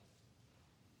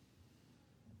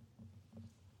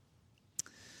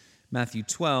Matthew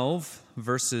 12,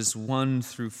 verses 1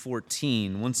 through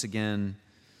 14. Once again,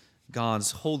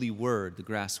 God's holy word. The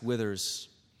grass withers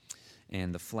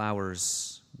and the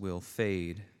flowers will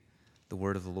fade. The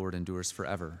word of the Lord endures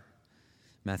forever.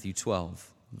 Matthew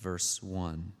 12, verse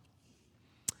 1.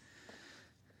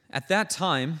 At that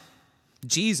time,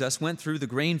 Jesus went through the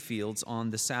grain fields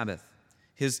on the Sabbath.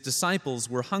 His disciples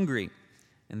were hungry,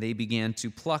 and they began to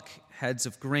pluck heads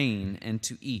of grain and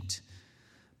to eat.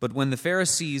 But when the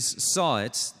Pharisees saw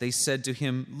it, they said to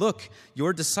him, "Look,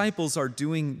 your disciples are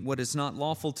doing what is not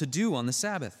lawful to do on the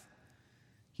Sabbath."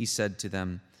 He said to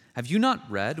them, "Have you not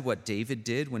read what David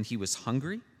did when he was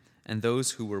hungry, and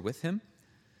those who were with him?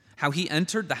 How he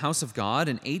entered the house of God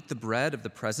and ate the bread of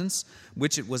the presence,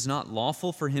 which it was not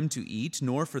lawful for him to eat,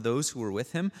 nor for those who were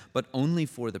with him, but only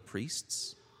for the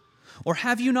priests? Or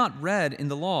have you not read in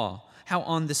the law how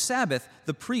on the Sabbath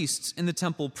the priests in the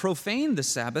temple profane the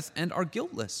Sabbath and are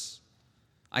guiltless?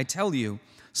 I tell you,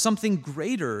 something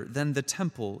greater than the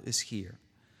temple is here.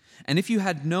 And if you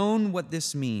had known what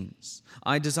this means,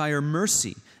 I desire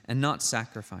mercy and not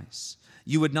sacrifice,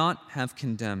 you would not have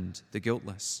condemned the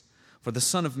guiltless. For the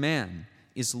Son of Man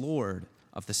is Lord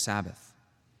of the Sabbath."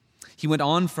 He went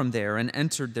on from there and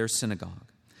entered their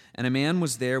synagogue. And a man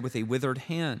was there with a withered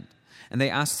hand. And they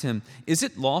asked him, "Is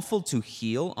it lawful to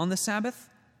heal on the Sabbath?"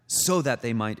 So that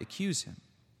they might accuse him.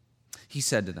 He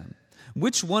said to them,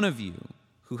 "Which one of you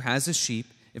who has a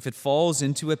sheep, if it falls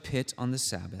into a pit on the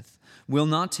Sabbath, will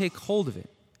not take hold of it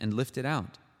and lift it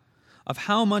out? Of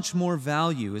how much more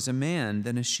value is a man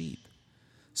than a sheep?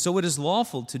 So it is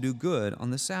lawful to do good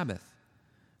on the Sabbath."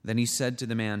 Then he said to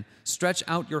the man, "Stretch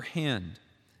out your hand."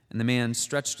 And the man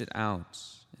stretched it out,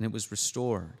 and it was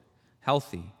restored,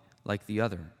 healthy like the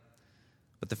other.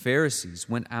 But the Pharisees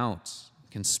went out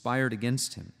and conspired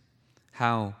against him,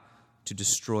 how to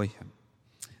destroy him.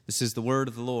 This is the word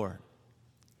of the Lord.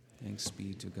 Thanks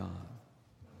be to God.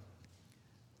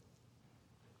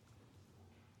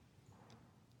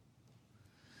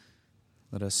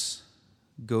 Let us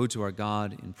go to our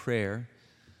God in prayer.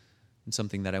 And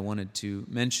something that I wanted to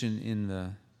mention in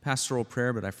the pastoral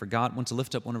prayer, but I forgot. I want to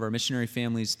lift up one of our missionary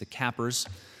families, the Cappers.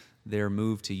 Their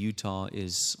move to Utah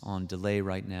is on delay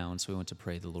right now, and so we want to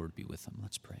pray the Lord be with them.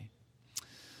 Let's pray.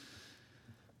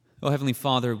 Oh, Heavenly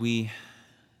Father, we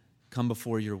come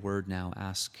before your word now,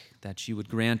 ask that you would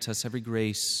grant us every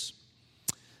grace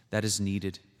that is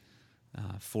needed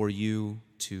for you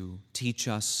to teach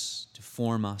us, to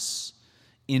form us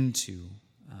into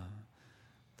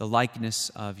the likeness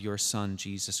of your Son,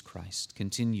 Jesus Christ.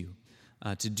 Continue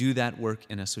to do that work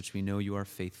in us, which we know you are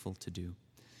faithful to do.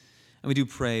 And we do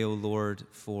pray, O Lord,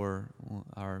 for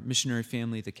our missionary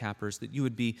family, the Cappers, that you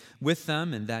would be with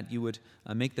them and that you would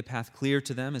make the path clear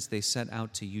to them as they set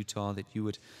out to Utah, that you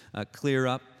would clear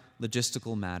up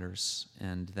logistical matters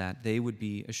and that they would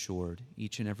be assured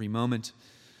each and every moment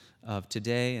of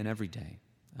today and every day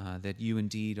that you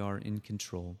indeed are in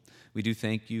control. We do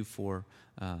thank you for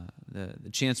the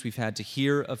chance we've had to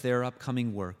hear of their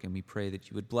upcoming work, and we pray that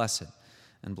you would bless it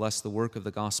and bless the work of the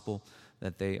gospel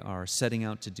that they are setting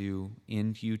out to do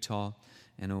in Utah.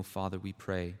 And, oh, Father, we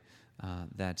pray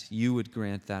that you would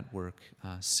grant that work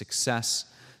success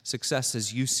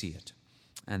as you see it,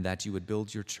 and that you would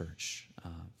build your church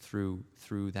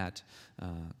through that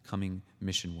coming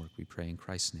mission work. We pray in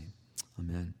Christ's name.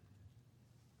 Amen.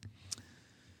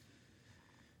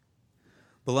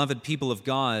 Beloved people of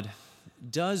God,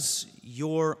 does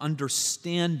your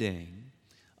understanding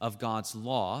of God's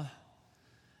law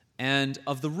and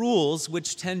of the rules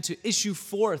which tend to issue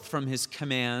forth from his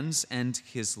commands and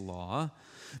his law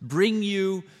bring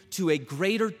you to a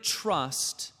greater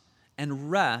trust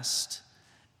and rest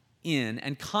in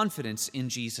and confidence in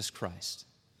Jesus Christ?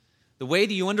 The way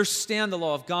that you understand the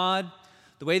law of God,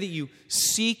 the way that you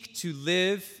seek to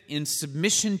live in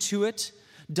submission to it,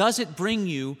 does it bring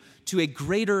you to a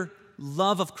greater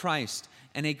love of Christ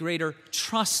and a greater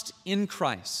trust in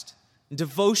Christ,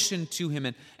 devotion to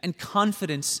him and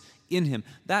confidence in him?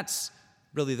 That's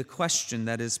really the question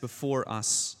that is before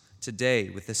us today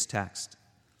with this text.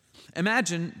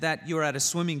 Imagine that you're at a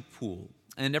swimming pool,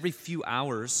 and every few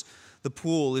hours the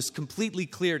pool is completely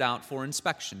cleared out for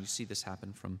inspection. You see this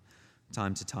happen from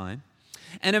time to time.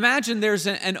 And imagine there's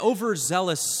an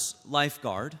overzealous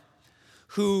lifeguard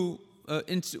who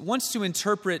wants to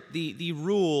interpret the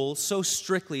rule so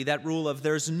strictly, that rule of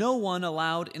there's no one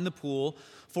allowed in the pool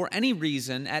for any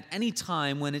reason at any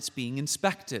time when it's being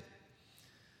inspected.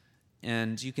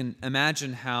 And you can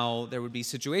imagine how there would be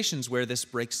situations where this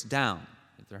breaks down.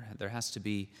 There has to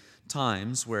be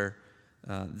times where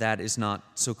that is not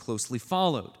so closely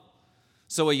followed.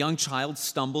 So a young child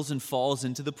stumbles and falls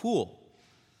into the pool.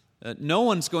 No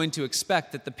one's going to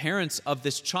expect that the parents of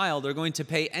this child are going to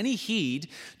pay any heed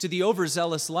to the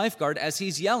overzealous lifeguard as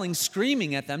he's yelling,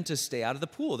 screaming at them to stay out of the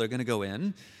pool. They're going to go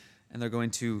in and they're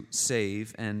going to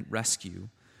save and rescue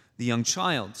the young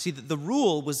child. See, the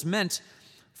rule was meant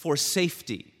for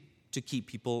safety, to keep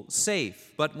people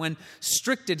safe. But when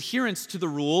strict adherence to the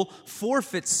rule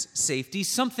forfeits safety,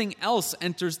 something else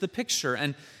enters the picture,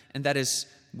 and that is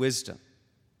wisdom.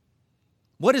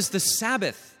 What is the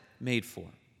Sabbath made for?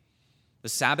 The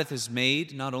Sabbath is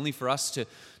made not only for us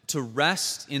to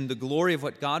rest in the glory of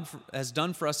what God has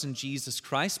done for us in Jesus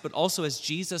Christ, but also, as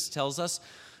Jesus tells us,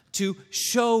 to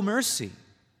show mercy.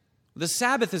 The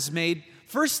Sabbath is made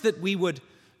first that we would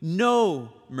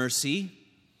know mercy,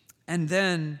 and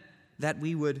then that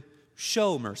we would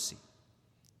show mercy.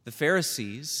 The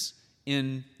Pharisees,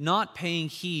 in not paying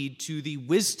heed to the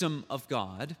wisdom of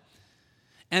God,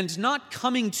 and not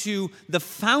coming to the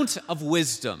fount of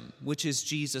wisdom, which is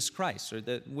Jesus Christ, or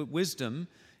the wisdom,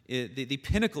 the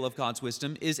pinnacle of God's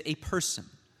wisdom, is a person,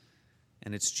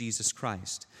 and it's Jesus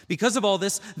Christ. Because of all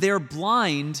this, they are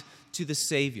blind to the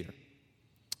Savior.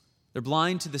 They're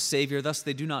blind to the Savior, thus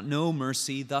they do not know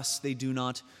mercy, thus they do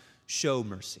not show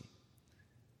mercy.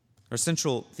 Our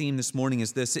central theme this morning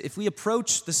is this: if we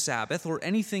approach the Sabbath or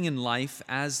anything in life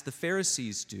as the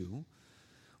Pharisees do,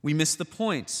 we miss the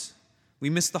point. We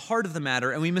miss the heart of the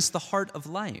matter, and we miss the heart of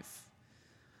life.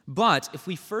 But if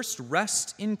we first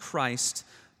rest in Christ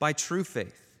by true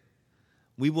faith,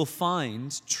 we will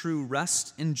find true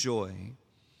rest and joy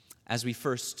as we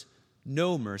first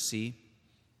know mercy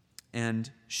and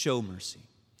show mercy.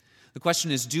 The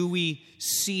question is, do we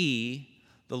see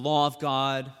the law of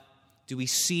God? Do we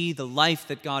see the life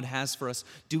that God has for us?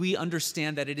 Do we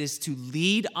understand that it is to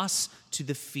lead us to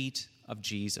the feet of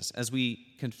Jesus? As we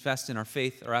confessed in our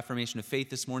faith, our affirmation of faith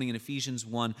this morning in Ephesians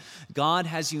 1, God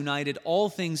has united all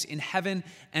things in heaven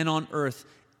and on earth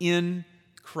in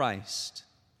Christ.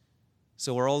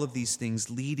 So are all of these things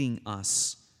leading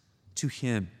us to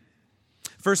Him?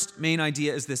 First main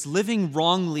idea is this: living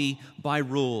wrongly by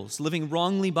rules. Living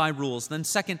wrongly by rules. Then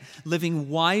second, living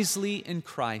wisely in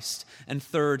Christ. And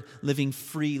third, living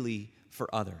freely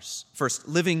for others. First,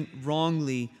 living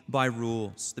wrongly by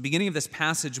rules. The beginning of this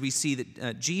passage, we see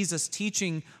that Jesus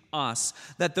teaching us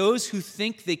that those who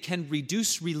think they can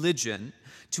reduce religion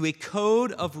to a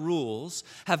code of rules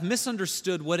have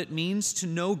misunderstood what it means to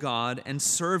know God and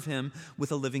serve Him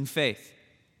with a living faith.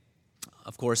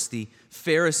 Of course, the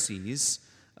Pharisees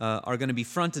are going to be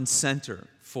front and center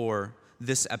for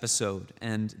this episode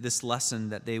and this lesson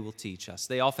that they will teach us.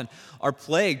 They often are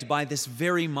plagued by this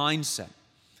very mindset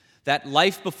that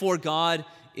life before God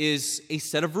is a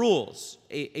set of rules,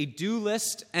 a do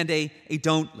list and a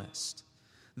don't list.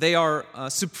 They are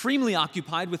supremely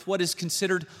occupied with what is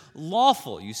considered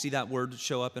lawful. You see that word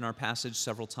show up in our passage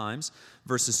several times,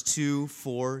 verses 2,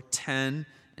 4, 10,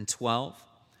 and 12.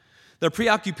 Their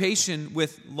preoccupation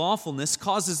with lawfulness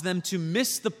causes them to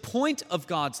miss the point of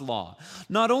God's law,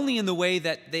 not only in the way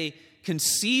that they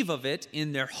conceive of it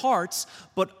in their hearts,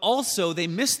 but also they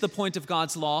miss the point of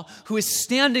God's law, who is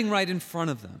standing right in front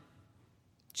of them,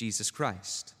 Jesus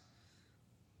Christ,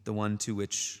 the one to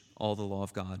which all the law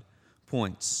of God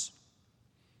points.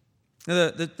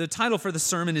 The title for the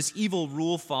sermon is Evil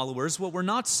Rule Followers. What we're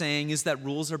not saying is that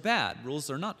rules are bad.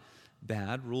 Rules are not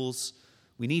bad.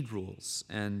 We need rules,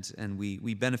 and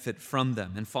we benefit from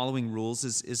them, and following rules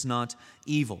is not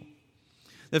evil.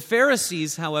 The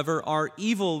Pharisees, however, are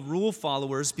evil rule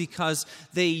followers because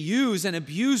they use and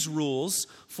abuse rules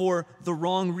for the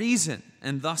wrong reason,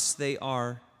 and thus they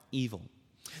are evil.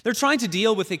 They're trying to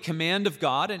deal with a command of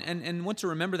God, and want to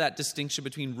remember that distinction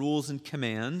between rules and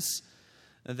commands,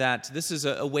 that this is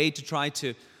a way to try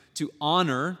to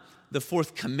honor the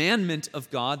fourth commandment of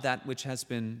God, that which has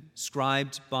been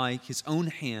scribed by His own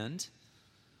hand.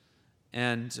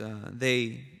 And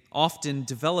they often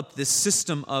develop this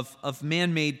system of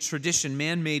man-made tradition,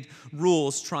 man-made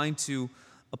rules, trying to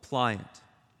apply it.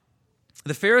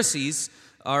 The Pharisees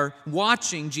are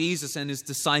watching Jesus and His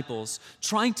disciples,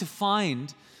 trying to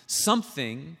find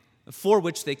something for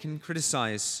which they can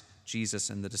criticize Jesus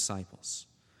and the disciples.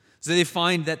 So they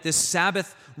find that this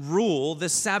Sabbath rule,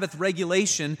 this Sabbath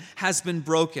regulation has been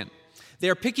broken.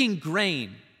 They're picking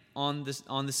grain on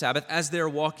the Sabbath as they're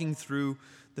walking through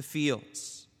the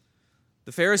fields.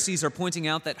 The Pharisees are pointing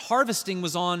out that harvesting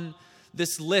was on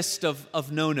this list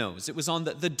of no-nos. It was on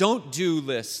the don't do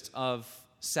list of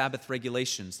Sabbath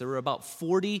regulations. There were about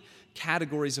 40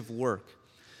 categories of work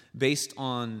based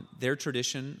on their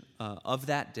tradition of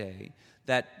that day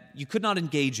that you could not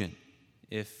engage in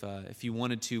if you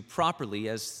wanted to properly,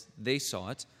 as they saw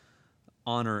it,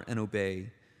 honor and obey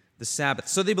the Sabbath.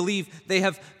 So they believe they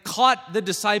have caught the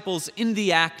disciples in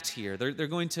the act here. They're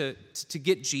going to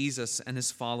get Jesus and his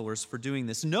followers for doing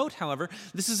this. Note, however,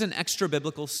 this is an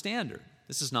extra-biblical standard.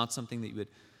 This is not something that you would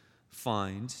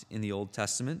find in the Old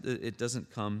Testament. It doesn't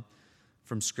come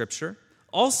from Scripture.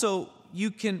 Also,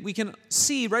 we can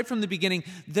see right from the beginning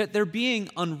that they're being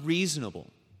unreasonable.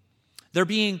 They're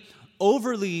being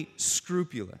overly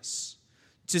scrupulous.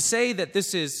 To say that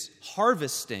this is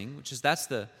harvesting, that's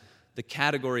the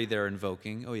category they're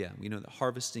invoking. Oh yeah, we know that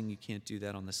harvesting, you can't do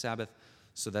that on the Sabbath,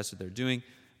 so that's what they're doing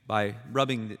by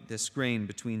rubbing this grain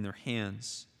between their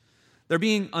hands. They're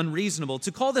being unreasonable.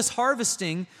 To call this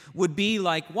harvesting would be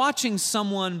like watching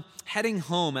someone heading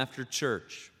home after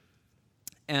church.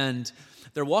 And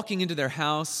they're walking into their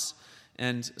house,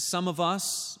 and some of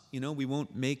us, we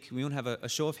won't have a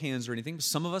show of hands or anything, but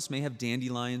some of us may have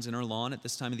dandelions in our lawn at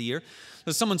this time of the year.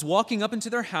 So someone's walking up into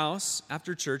their house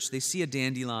after church, they see a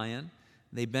dandelion,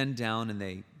 they bend down and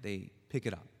they pick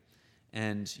it up.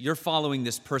 And you're following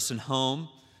this person home,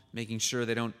 making sure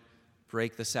they don't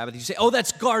break the Sabbath. You say, oh,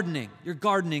 that's gardening. You're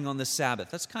gardening on the Sabbath.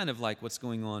 That's kind of like what's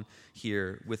going on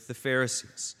here with the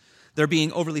Pharisees. They're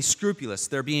being overly scrupulous.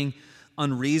 They're being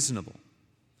unreasonable.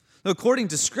 According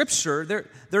to Scripture,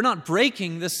 they're not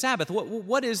breaking the Sabbath.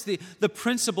 What is the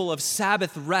principle of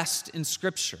Sabbath rest in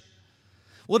Scripture?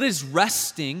 What is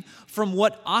resting from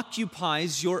what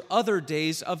occupies your other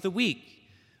days of the week?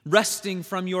 Resting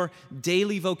from your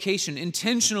daily vocation,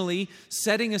 intentionally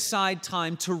setting aside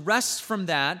time to rest from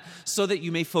that so that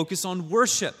you may focus on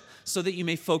worship, so that you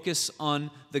may focus on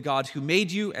the God who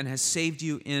made you and has saved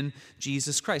you in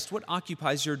Jesus Christ. What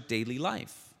occupies your daily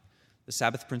life? The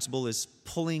Sabbath principle is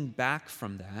pulling back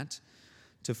from that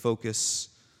to focus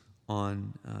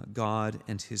on God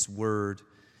and His Word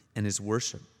and His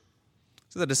worship.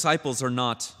 So the disciples are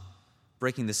not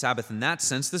breaking the Sabbath in that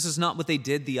sense. This is not what they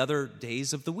did the other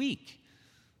days of the week.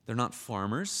 They're not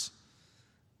farmers.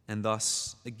 And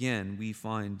thus, again, we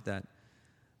find that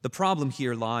the problem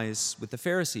here lies with the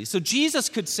Pharisees. So Jesus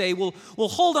could say, well,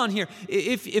 hold on here.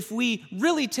 If we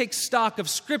really take stock of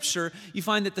Scripture, you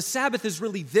find that the Sabbath is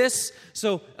really this.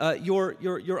 So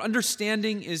your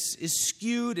understanding is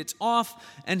skewed, it's off.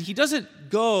 And he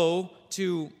doesn't go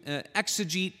to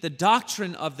exegete the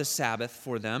doctrine of the Sabbath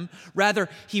for them. Rather,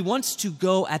 he wants to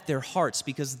go at their hearts,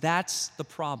 because that's the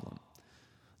problem.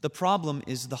 The problem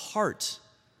is the heart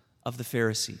of the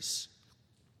Pharisees,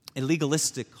 a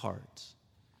legalistic heart,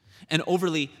 an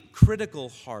overly critical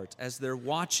heart as they're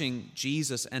watching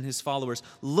Jesus and his followers,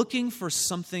 looking for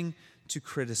something to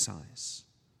criticize.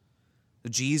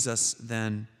 Jesus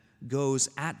then goes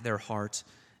at their heart,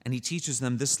 and he teaches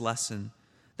them this lesson,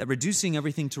 that reducing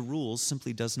everything to rules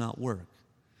simply does not work.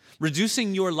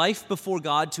 Reducing your life before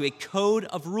God to a code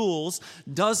of rules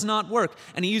does not work.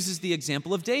 And he uses the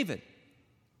example of David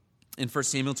in 1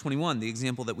 Samuel 21, the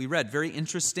example that we read. Very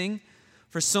interesting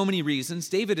for so many reasons.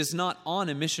 David is not on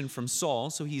a mission from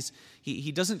Saul, so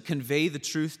he doesn't convey the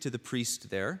truth to the priest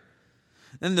there.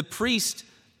 Then the priest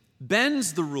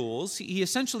bends the rules. He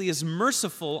essentially is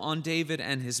merciful on David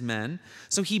and his men.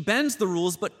 So he bends the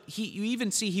rules, but you even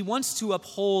see he wants to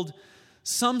uphold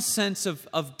some sense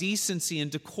of decency and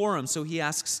decorum. So he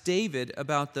asks David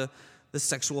about the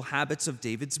sexual habits of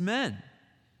David's men.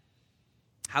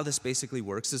 How this basically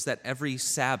works is that every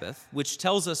Sabbath, which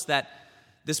tells us that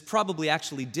this probably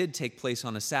actually did take place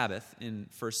on a Sabbath in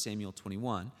 1 Samuel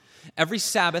 21, every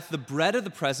Sabbath the bread of the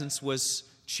presence was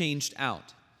changed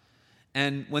out.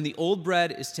 And when the old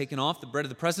bread is taken off, the bread of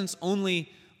the presence,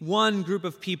 only one group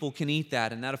of people can eat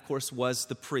that, and that, of course, was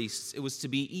the priests. It was to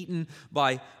be eaten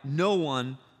by no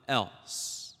one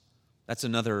else. That's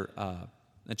another,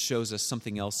 that shows us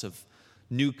something else of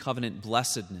new covenant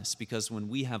blessedness, because when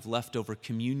we have leftover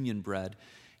communion bread,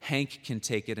 Hank can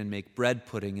take it and make bread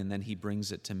pudding, and then he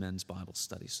brings it to men's Bible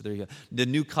study. So there you go. The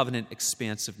new covenant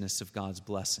expansiveness of God's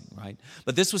blessing, right?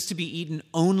 But this was to be eaten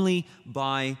only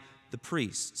by the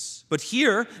priests. But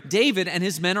here, David and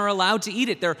his men are allowed to eat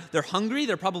it. They're hungry.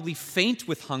 They're probably faint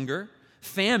with hunger,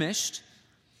 famished.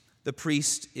 The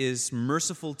priest is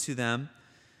merciful to them.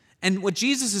 And what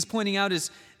Jesus is pointing out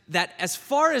is that as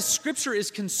far as Scripture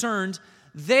is concerned,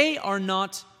 they are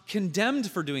not condemned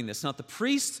for doing this. Not the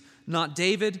priest, not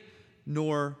David,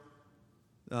 nor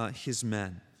his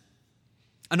men.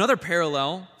 Another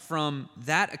parallel from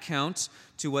that account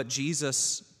to what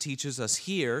Jesus teaches us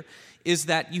here is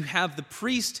that you have the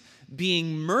priest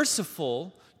being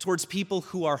merciful towards people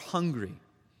who are hungry.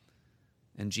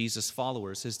 And Jesus'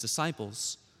 followers, his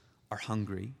disciples, are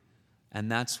hungry,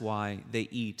 and that's why they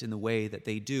eat in the way that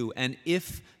they do. And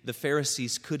if the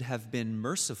Pharisees could have been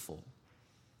merciful,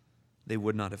 they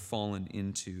would not have fallen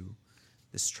into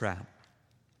this trap.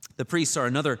 The priests are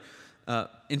another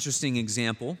interesting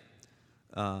example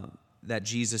that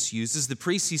Jesus uses. The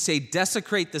priests, he say,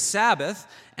 desecrate the Sabbath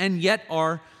and yet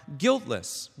are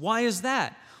guiltless. Why is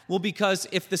that? Well, because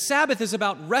if the Sabbath is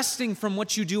about resting from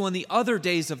what you do on the other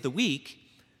days of the week,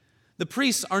 the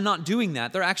priests are not doing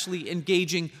that. They're actually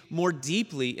engaging more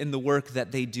deeply in the work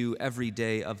that they do every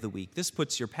day of the week. This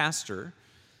puts your pastor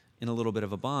in a little bit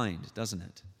of a bind, doesn't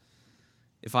it?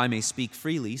 If I may speak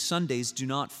freely, Sundays do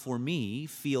not, for me,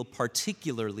 feel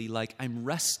particularly like I'm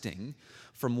resting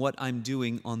from what I'm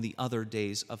doing on the other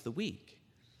days of the week.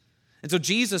 And so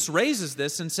Jesus raises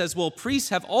this and says, well, priests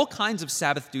have all kinds of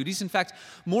Sabbath duties. In fact,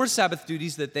 more Sabbath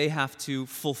duties that they have to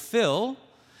fulfill.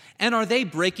 And are they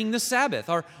breaking the Sabbath?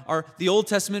 Are the Old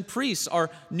Testament priests, are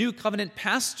New Covenant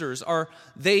pastors, are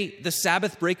they the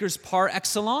Sabbath breakers par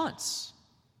excellence?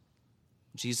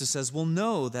 Jesus says, well,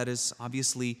 no, that is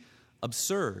obviously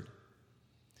absurd.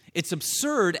 It's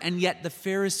absurd, and yet the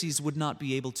Pharisees would not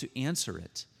be able to answer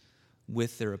it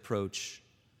with their approach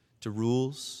to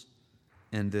rules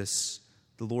and the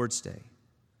Lord's Day.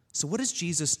 So what is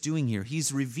Jesus doing here?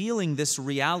 He's revealing this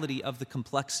reality of the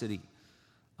complexity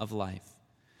of life,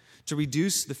 to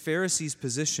reduce the Pharisees'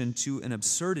 position to an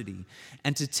absurdity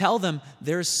and to tell them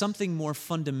there is something more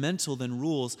fundamental than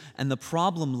rules, and the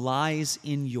problem lies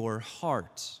in your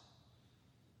heart.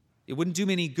 It wouldn't do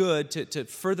me any good to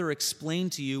further explain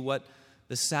to you what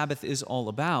the Sabbath is all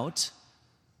about.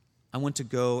 I want to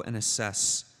go and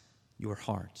assess your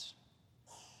heart.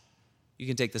 You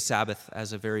can take the Sabbath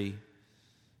as a very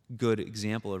good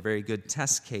example, a very good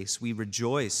test case. We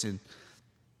rejoice in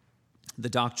the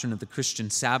doctrine of the Christian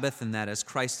Sabbath, and that as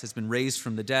Christ has been raised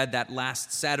from the dead, that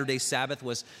last Saturday Sabbath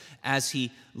was as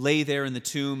he lay there in the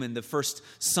tomb, and the first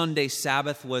Sunday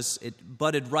Sabbath it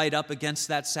butted right up against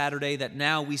that Saturday, that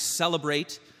now we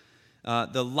celebrate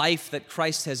the life that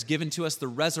Christ has given to us, the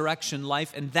resurrection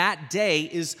life, and that day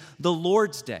is the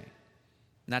Lord's Day.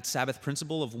 And that Sabbath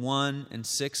principle of 1 and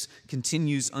 6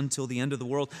 continues until the end of the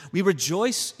world. We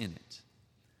rejoice in it.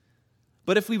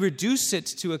 But if we reduce it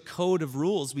to a code of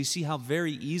rules, we see how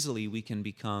very easily we can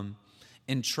become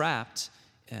entrapped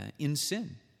in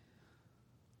sin.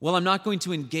 Well, I'm not going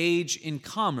to engage in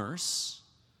commerce,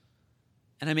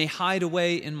 and I may hide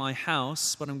away in my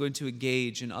house, but I'm going to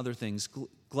engage in other things: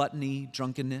 gluttony,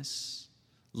 drunkenness,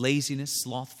 laziness,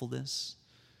 slothfulness.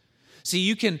 See,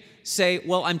 you can say,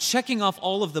 well, I'm checking off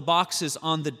all of the boxes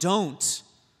on the don't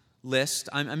list.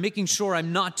 I'm making sure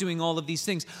I'm not doing all of these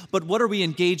things. But what are we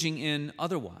engaging in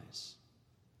otherwise?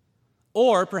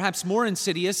 Or, perhaps more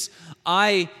insidious,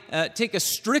 I take a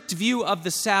strict view of the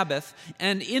Sabbath,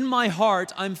 and in my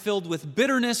heart I'm filled with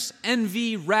bitterness,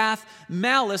 envy, wrath,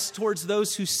 malice towards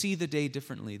those who see the day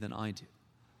differently than I do.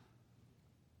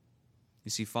 You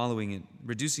see, following it,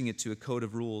 reducing it to a code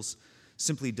of rules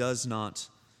simply does not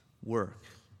work.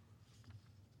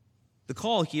 The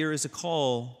call here is a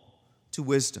call to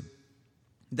wisdom.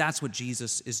 That's what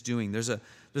Jesus is doing. There's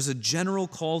a general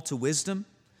call to wisdom.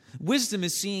 Wisdom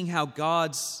is seeing how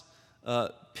God's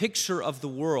picture of the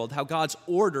world, how God's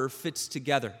order fits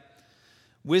together.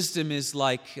 Wisdom is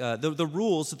like, the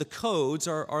rules, the codes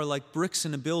are like bricks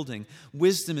in a building.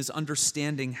 Wisdom is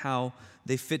understanding how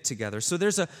they fit together. So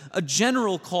there's a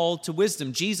general call to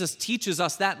wisdom. Jesus teaches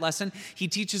us that lesson. He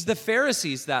teaches the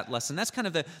Pharisees that lesson. That's kind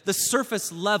of the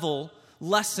surface level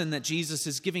lesson that Jesus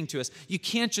is giving to us. You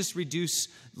can't just reduce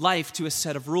life to a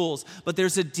set of rules, but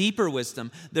there's a deeper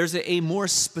wisdom. There's a more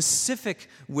specific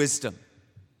wisdom.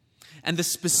 And the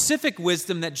specific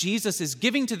wisdom that Jesus is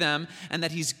giving to them and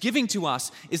that he's giving to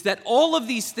us is that all of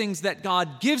these things that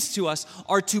God gives to us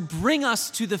are to bring us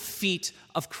to the feet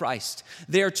of Christ.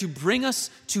 They are to bring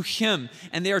us to him,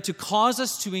 and they are to cause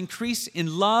us to increase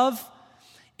in love,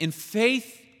 in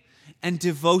faith, and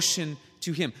devotion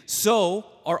to him. So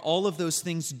are all of those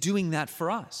things doing that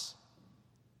for us.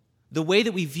 The way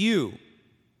that we view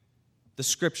the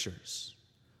Scriptures,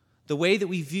 the way that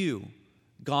we view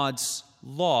God's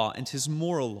law and his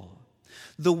moral law,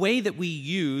 the way that we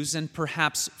use and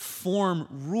perhaps form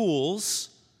rules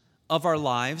of our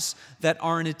lives that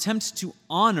are an attempt to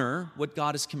honor what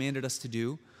God has commanded us to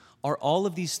do, are all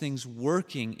of these things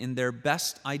working in their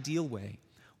best ideal way,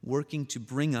 working to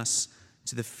bring us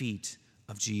to the feet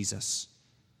of Jesus.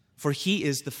 For he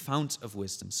is the fount of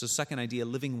wisdom. So second idea,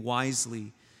 living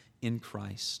wisely in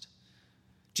Christ.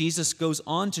 Jesus goes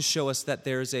on to show us that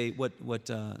there's what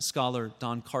scholar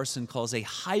Don Carson calls a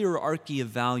hierarchy of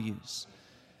values.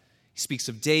 He speaks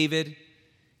of David.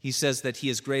 He says that he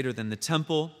is greater than the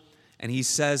temple, and he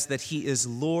says that he is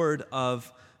Lord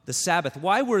of the Sabbath.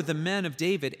 Why were the men of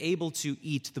David able to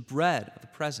eat the bread of the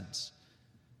presence?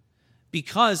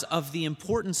 because of the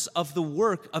importance of the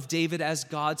work of David as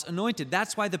God's anointed.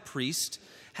 That's why the priest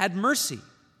had mercy,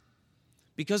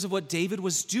 because of what David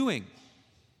was doing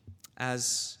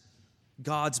as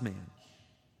God's man,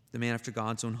 the man after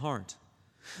God's own heart.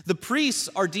 The priests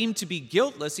are deemed to be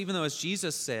guiltless, even though, as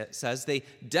Jesus says, they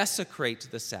desecrate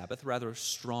the Sabbath, rather a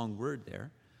strong word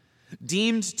there.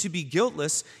 Deemed to be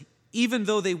guiltless, even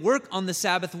though they work on the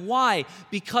Sabbath. Why?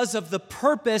 Because of the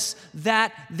purpose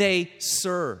that they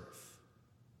serve.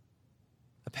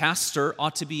 A pastor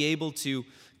ought to be able to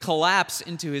collapse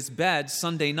into his bed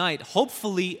Sunday night,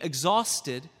 hopefully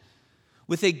exhausted,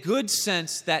 with a good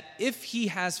sense that if he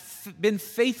has been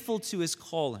faithful to his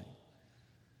calling,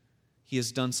 he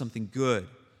has done something good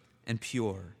and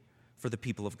pure for the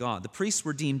people of God. The priests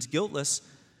were deemed guiltless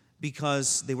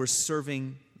because they were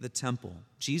serving the temple.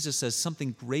 Jesus says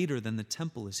something greater than the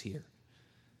temple is here.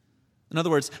 In other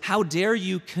words, how dare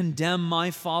you condemn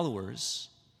my followers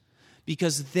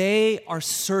because they are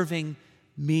serving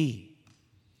me.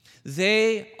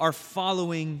 They are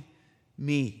following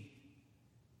me.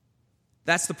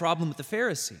 That's the problem with the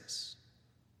Pharisees,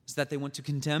 is that they want to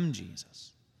condemn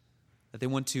Jesus, that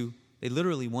they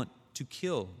literally want to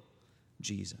kill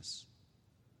Jesus.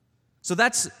 So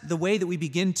that's the way that we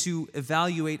begin to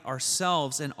evaluate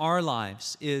ourselves and our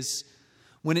lives, is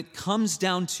when it comes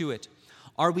down to it,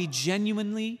 are we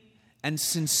genuinely and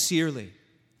sincerely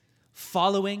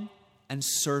following and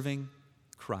serving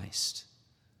Christ?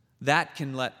 That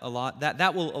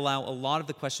will allow a lot of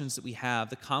the questions that we have,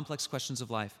 the complex questions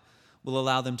of life, will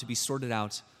allow them to be sorted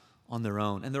out on their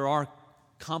own. And there are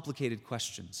complicated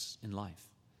questions in life.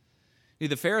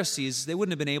 The Pharisees, they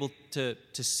wouldn't have been able to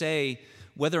say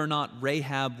whether or not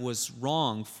Rahab was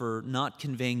wrong for not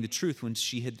conveying the truth when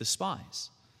she hid the spies.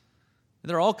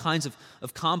 There are all kinds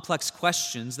of complex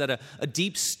questions that a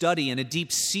deep study and a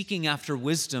deep seeking after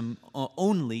wisdom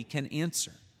only can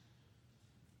answer.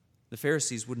 The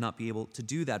Pharisees would not be able to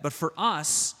do that. But for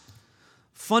us,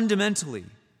 fundamentally,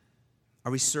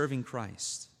 are we serving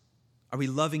Christ? Are we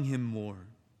loving Him more?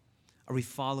 Are we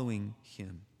following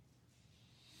Him?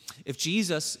 If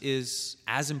Jesus is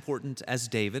as important as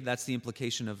David, that's the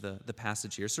implication of the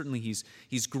passage here. Certainly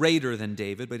he's greater than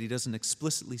David, but he doesn't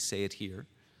explicitly say it here.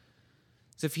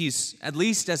 So if he's at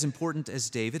least as important as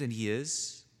David, and he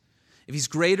is, if he's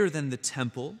greater than the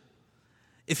temple,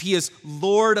 if he is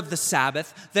Lord of the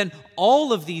Sabbath, then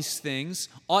all of these things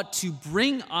ought to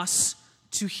bring us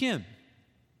to him.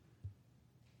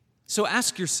 So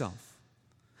ask yourself,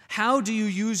 how do you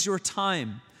use your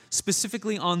time,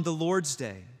 specifically on the Lord's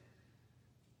Day?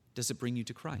 Does it bring you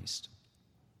to Christ?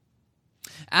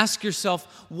 Ask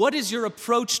yourself, what is your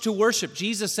approach to worship?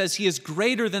 Jesus says he is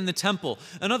greater than the temple.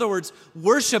 In other words,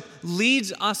 worship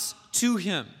leads us to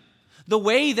him. The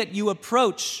way that you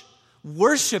approach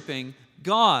worshiping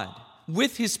God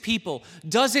with his people,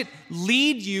 does it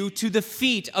lead you to the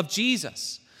feet of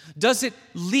Jesus? Does it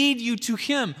lead you to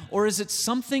him? Or is it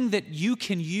something that you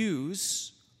can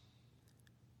use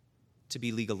to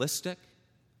be legalistic,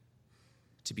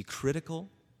 to be critical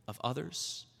of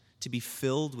others, to be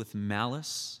filled with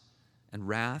malice and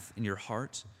wrath in your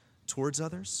heart towards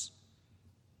others?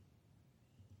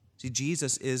 See,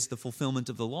 Jesus is the fulfillment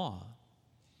of the law.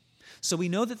 So we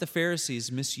know that the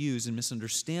Pharisees misuse and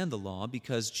misunderstand the law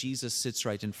because Jesus sits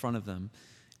right in front of them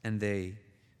and they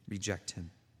reject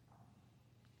him.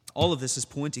 All of this is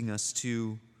pointing us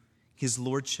to his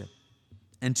lordship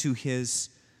and to his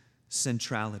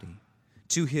centrality,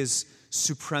 to his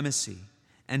supremacy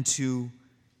and to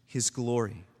his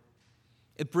glory.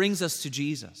 It brings us to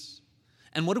Jesus.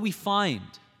 And what do we find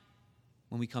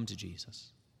when we come to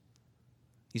Jesus?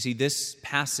 You see, this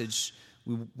passage,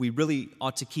 we really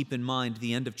ought to keep in mind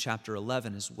the end of chapter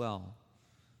 11 as well.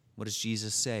 What does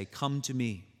Jesus say? Come to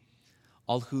me,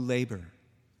 all who labor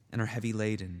and are heavy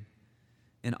laden,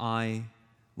 and I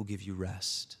will give you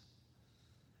rest.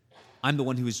 I'm the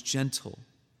one who is gentle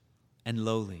and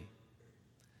lowly.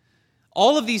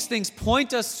 All of these things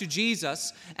point us to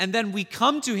Jesus, and then we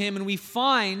come to him and we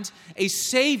find a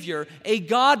Savior, a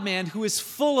God-man who is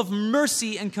full of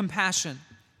mercy and compassion.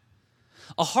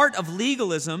 A heart of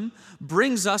legalism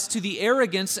brings us to the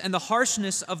arrogance and the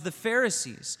harshness of the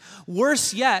Pharisees.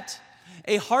 Worse yet,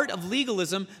 a heart of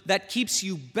legalism that keeps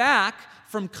you back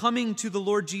from coming to the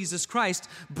Lord Jesus Christ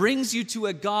brings you to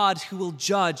a God who will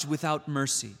judge without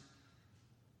mercy.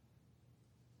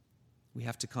 We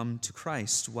have to come to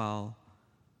Christ while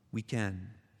we can,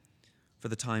 for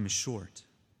the time is short.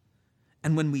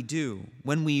 And when we do,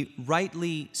 when we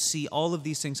rightly see all of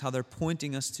these things, how they're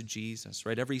pointing us to Jesus,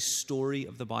 right? Every story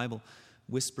of the Bible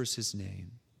whispers his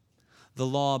name. The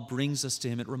law brings us to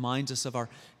him. It reminds us of our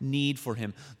need for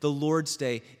him. The Lord's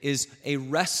Day is a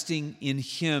resting in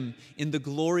him, in the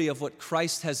glory of what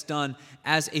Christ has done,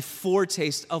 as a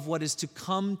foretaste of what is to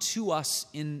come to us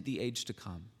in the age to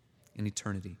come, in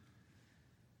eternity.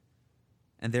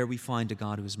 And there we find a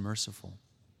God who is merciful.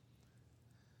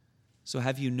 So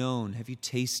have you known, have you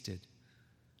tasted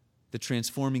the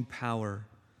transforming power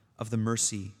of the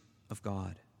mercy of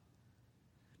God?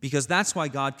 Because that's why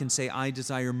God can say, I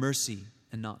desire mercy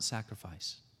and not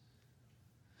sacrifice.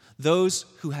 Those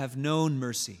who have known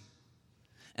mercy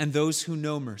and those who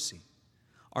know mercy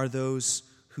are those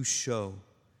who show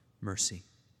mercy.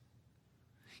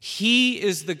 He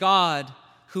is the God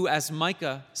who, as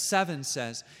Micah 7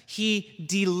 says, he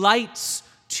delights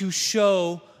to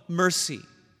show mercy.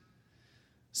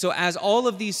 So as all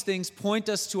of these things point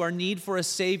us to our need for a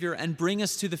Savior and bring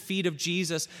us to the feet of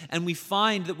Jesus, and we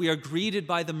find that we are greeted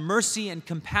by the mercy and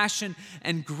compassion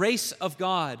and grace of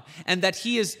God, and that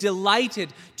he is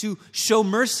delighted to show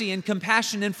mercy and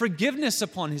compassion and forgiveness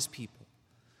upon his people,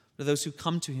 for those who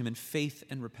come to him in faith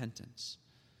and repentance.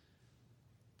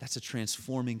 That's a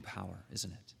transforming power,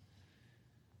 isn't it?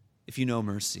 If you know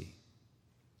mercy,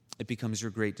 it becomes your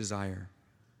great desire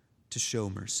to show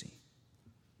mercy.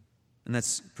 And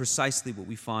that's precisely what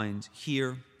we find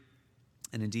here,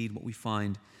 and indeed what we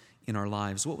find in our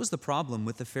lives. What was the problem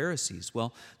with the Pharisees?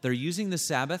 Well, they're using the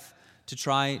Sabbath to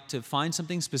try to find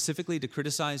something specifically to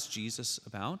criticize Jesus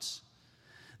about.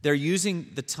 They're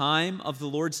using the time of the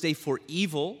Lord's Day for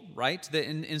evil, right?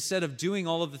 Instead of doing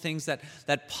all of the things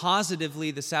that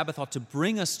positively the Sabbath ought to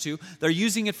bring us to, they're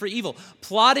using it for evil,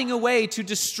 plotting a way to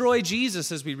destroy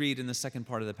Jesus, as we read in the second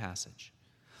part of the passage,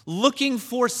 looking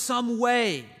for some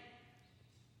way,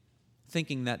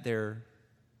 thinking that they're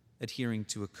adhering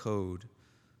to a code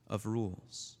of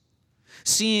rules,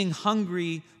 seeing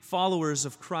hungry followers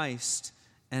of Christ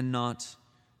and not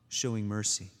showing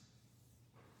mercy.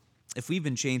 If we've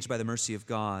been changed by the mercy of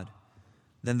God,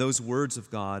 then those words of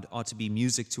God ought to be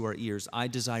music to our ears. I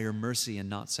desire mercy and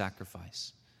not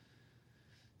sacrifice.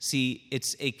 See,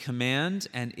 it's a command,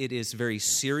 and it is very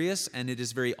serious, and it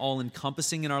is very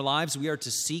all-encompassing in our lives. We are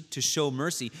to seek to show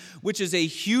mercy, which is a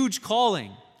huge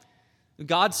calling.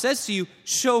 God says to you,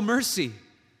 show mercy.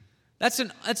 That's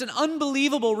an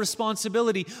unbelievable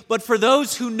responsibility. But for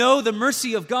those who know the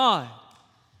mercy of God,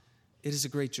 it is a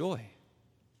great joy.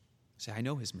 Say, I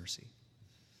know his mercy.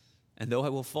 And though I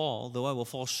will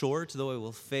fall short, though I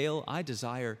will fail, I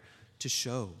desire to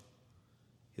show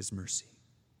his mercy.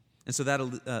 And so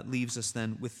that leaves us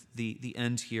then with the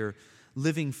end here,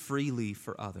 living freely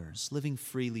for others, living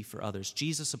freely for others.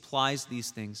 Jesus applies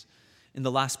these things in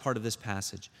the last part of this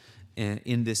passage,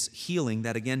 in this healing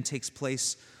that again takes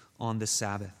place on the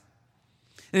Sabbath.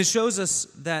 And it shows us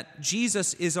that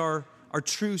Jesus is our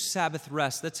true Sabbath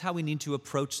rest. That's how we need to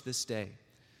approach this day.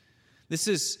 This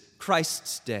is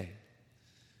Christ's day.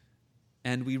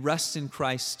 And we rest in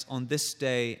Christ on this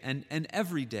day and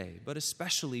every day, but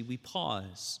especially we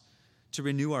pause to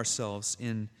renew ourselves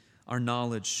in our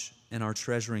knowledge and our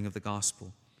treasuring of the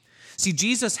gospel. See,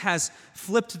 Jesus has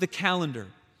flipped the calendar,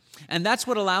 and that's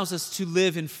what allows us to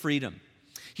live in freedom.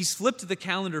 He's flipped the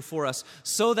calendar for us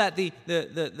so that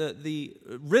the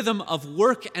rhythm of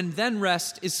work and then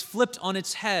rest is flipped on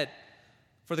its head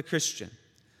for the Christian.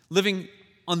 Living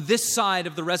on this side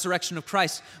of the resurrection of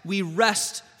Christ, we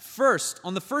rest first.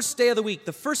 On the first day of the week,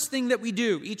 the first thing that we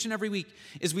do each and every week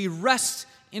is we rest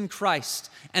in Christ,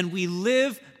 and we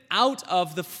live out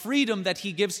of the freedom that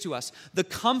he gives to us, the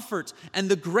comfort and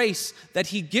the grace that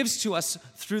he gives to us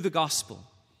through the gospel.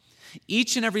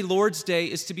 Each and every Lord's Day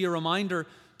is to be a reminder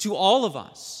to all of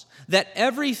us that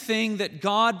everything that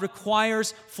God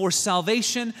requires for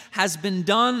salvation has been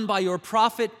done by your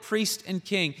prophet, priest, and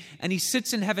king. And he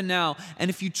sits in heaven now. And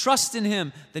if you trust in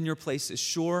him, then your place is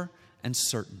sure and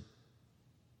certain.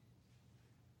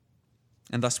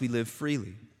 And thus we live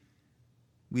freely.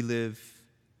 We live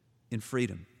in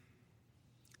freedom.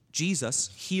 Jesus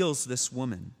heals this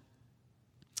woman,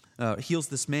 heals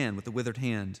this man with the withered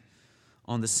hand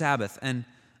on the Sabbath. And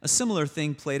a similar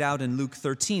thing played out in Luke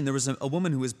 13. There was a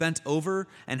woman who was bent over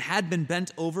and had been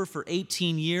bent over for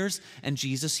 18 years, and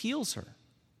Jesus heals her.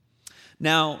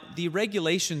 Now, the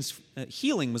regulations,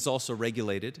 healing was also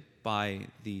regulated by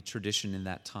the tradition in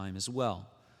that time as well,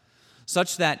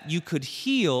 such that you could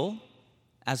heal,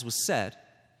 as was said,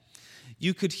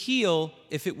 you could heal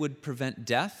if it would prevent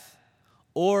death,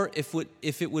 or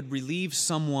if it would relieve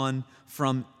someone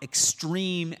from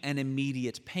extreme and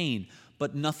immediate pain,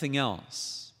 but nothing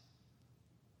else.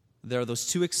 There are those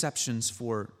two exceptions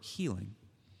for healing.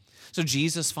 So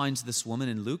Jesus finds this woman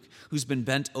in Luke who's been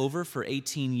bent over for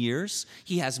 18 years.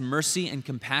 He has mercy and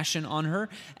compassion on her,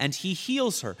 and he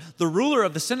heals her. The ruler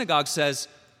of the synagogue says,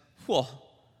 well,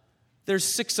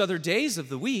 there's 6 other days of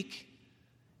the week.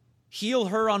 Heal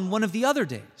her on one of the other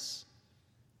days.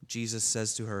 Jesus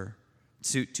says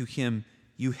to him,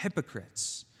 you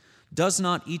hypocrites, does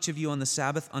not each of you on the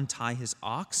Sabbath untie his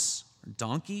ox or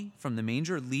donkey from the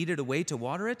manger, lead it away to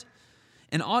water it?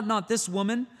 And ought not this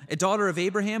woman, a daughter of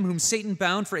Abraham, whom Satan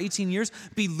bound for 18 years,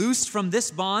 be loosed from this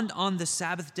bond on the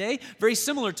Sabbath day? Very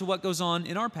similar to what goes on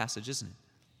in our passage, isn't it?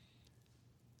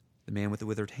 The man with the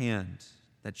withered hand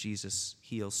that Jesus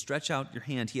heals. Stretch out your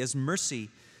hand. He has mercy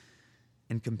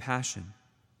and compassion.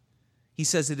 He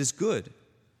says it is good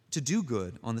to do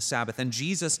good on the Sabbath. And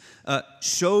Jesus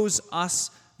shows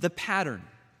us the pattern.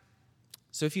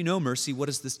 So if you know mercy, what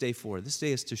is this day for? This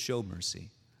day is to show mercy.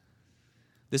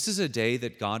 This is a day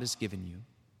that God has given you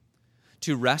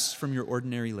to rest from your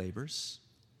ordinary labors,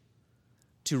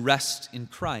 to rest in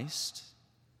Christ,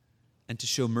 and to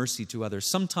show mercy to others.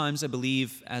 Sometimes I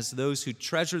believe, as those who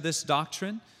treasure this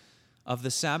doctrine of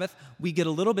the Sabbath, we get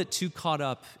a little bit too caught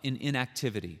up in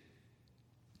inactivity.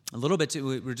 A little bit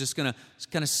we're just going to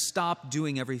kind of stop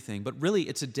doing everything. But really,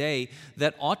 it's a day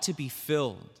that ought to be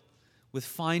filled with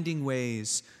finding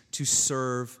ways to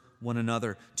serve one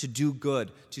another, to do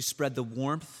good, to spread the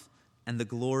warmth and the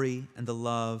glory and the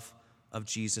love of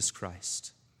Jesus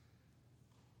Christ.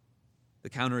 The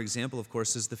counterexample, of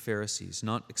course, is the Pharisees,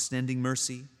 not extending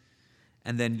mercy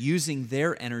and then using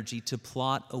their energy to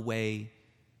plot a way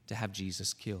to have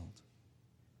Jesus killed.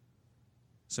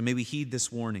 So may we heed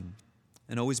this warning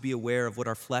and always be aware of what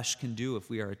our flesh can do if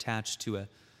we are attached to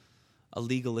a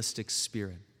legalistic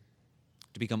spirit,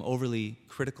 to become overly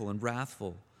critical and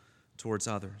wrathful towards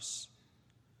others.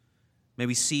 May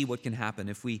we see what can happen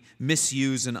if we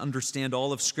misuse and understand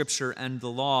all of Scripture and the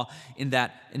law in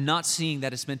not seeing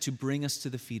that it's meant to bring us to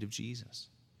the feet of Jesus.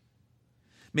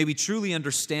 May we truly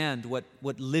understand what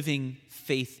living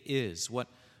faith is, what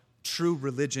true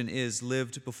religion is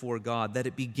lived before God, that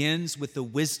it begins with the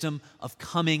wisdom of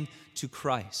coming to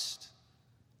Christ,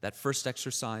 that first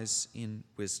exercise in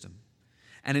wisdom,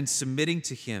 and in submitting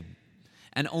to Him,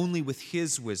 and only with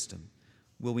His wisdom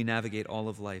will we navigate all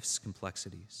of life's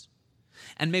complexities.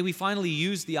 And may we finally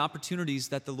use the opportunities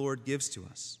that the Lord gives to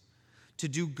us to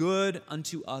do good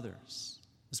unto others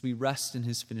as we rest in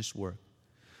His finished work,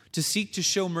 to seek to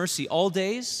show mercy all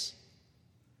days,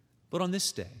 but on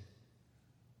this day,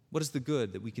 what is the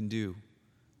good that we can do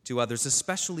to others,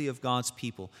 especially of God's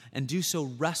people, and do so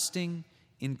resting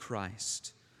in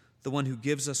Christ, the one who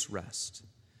gives us rest,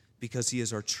 because He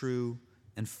is our true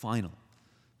and final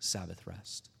Sabbath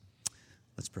rest.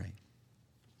 Let's pray.